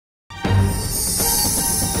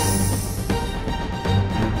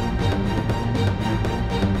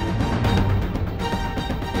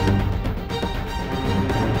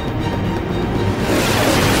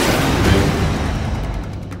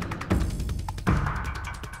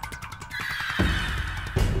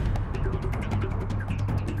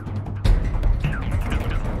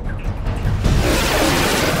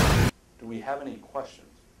have any questions?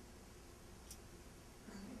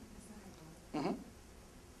 Mm-hmm.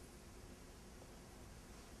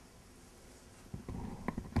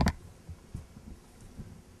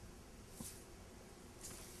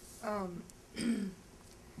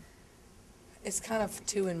 It's kind of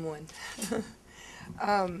two in one.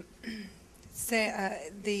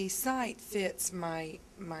 The site fits my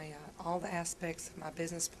all the aspects of my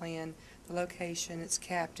business plan, the location, it's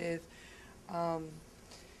captive, but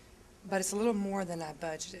it's a little more than I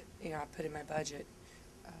budgeted, I put in my budget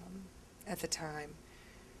at the time.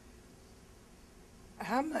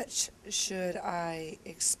 How much should I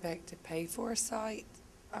expect to pay for a site?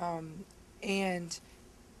 And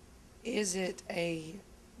is it a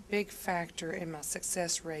big factor in my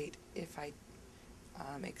success rate if I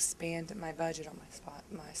expand my budget on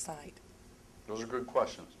my site? Those are good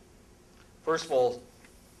questions. First of all,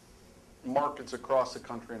 markets across the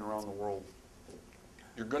country and around the world,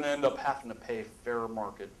 you're going to end up having to pay fair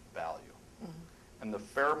market value. Mm-hmm. And the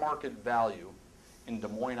fair market value in Des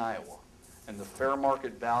Moines, Iowa, and the fair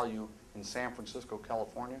market value in San Francisco,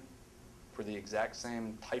 California, for the exact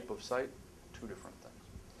same type of site, two different things.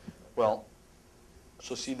 Well,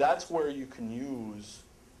 so see, that's where you can use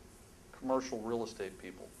commercial real estate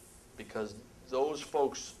people, because those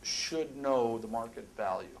folks should know the market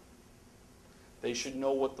value. They should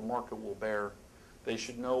know what the market will bear. They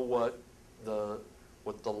should know what the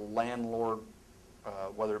landlord,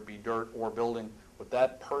 whether it be dirt or building, what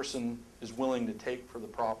that person is willing to take for the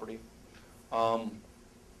property. And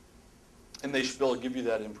they should be able to give you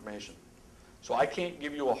that information. So I can't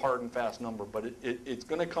give you a hard and fast number, but it's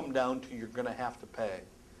going to come down to you're going to have to pay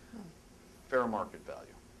fair market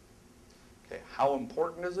value. Okay, how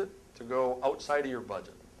important is it to go outside of your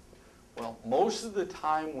budget? Well, most of the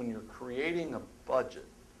time when you're creating a budget,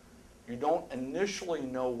 you don't initially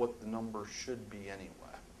know what the number should be anyway.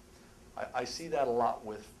 I see that a lot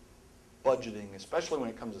with budgeting, especially when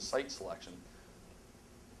it comes to site selection.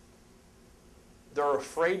 They're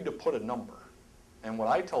afraid to put a number. And what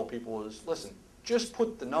I tell people is, listen, just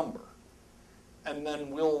put the number, and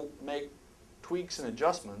then we'll make tweaks and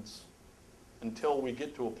adjustments until we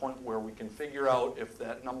get to a point where we can figure out if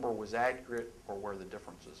that number was accurate or where the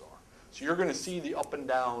differences are. So you're going to see the up and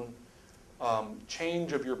down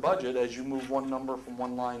change of your budget as you move one number from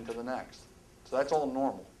one line to the next. So that's all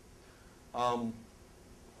normal.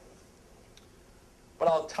 But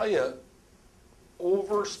I'll tell you,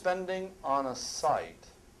 overspending on a site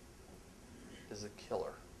is a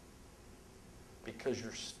killer because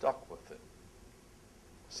you're stuck with it.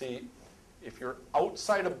 See, if you're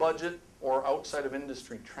outside of budget or outside of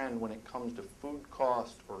industry trend when it comes to food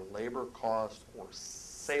cost or labor cost or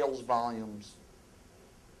sales volumes,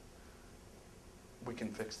 we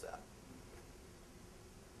can fix that.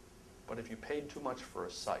 But if you paid too much for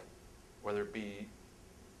a site, whether it be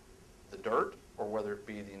the dirt or whether it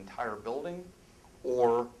be the entire building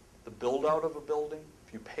or the build out of a building,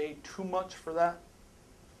 if you pay too much for that,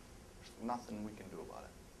 there's nothing we can do about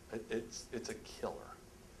it. It's a killer.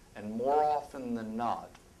 And more often than not,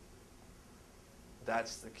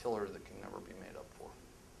 that's the killer that can never be made up for.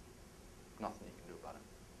 Nothing you can do about it.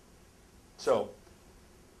 So,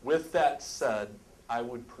 with that said, I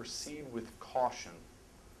would proceed with caution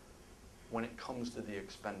when it comes to the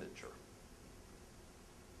expenditure.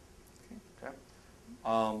 Okay?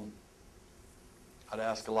 I'd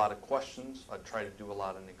ask a lot of questions. I'd try to do a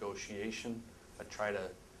lot of negotiation. I'd try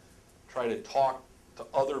to talk to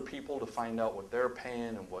other people to find out what they're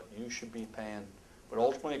paying and what you should be paying. But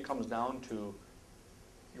ultimately it comes down to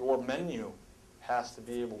your menu has to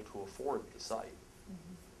be able to afford the site.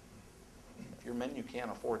 Mm-hmm. If your menu can't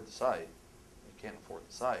afford the site, you can't afford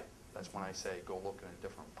the site. That's when I say go look in a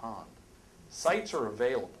different pond. Sites are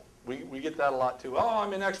available. We get that a lot too. Oh,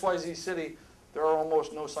 I'm in XYZ city. There are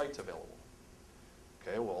almost no sites available.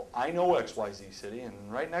 Okay, well, I know XYZ city, and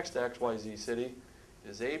right next to XYZ city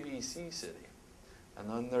is ABC city. And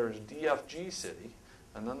then there's DFG city,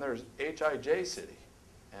 and then there's HIJ city.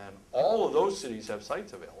 And all of those cities have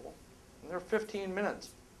sites available. And they're 15 minutes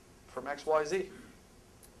from XYZ.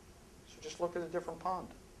 So just look at a different pond.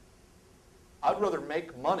 I'd rather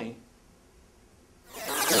make money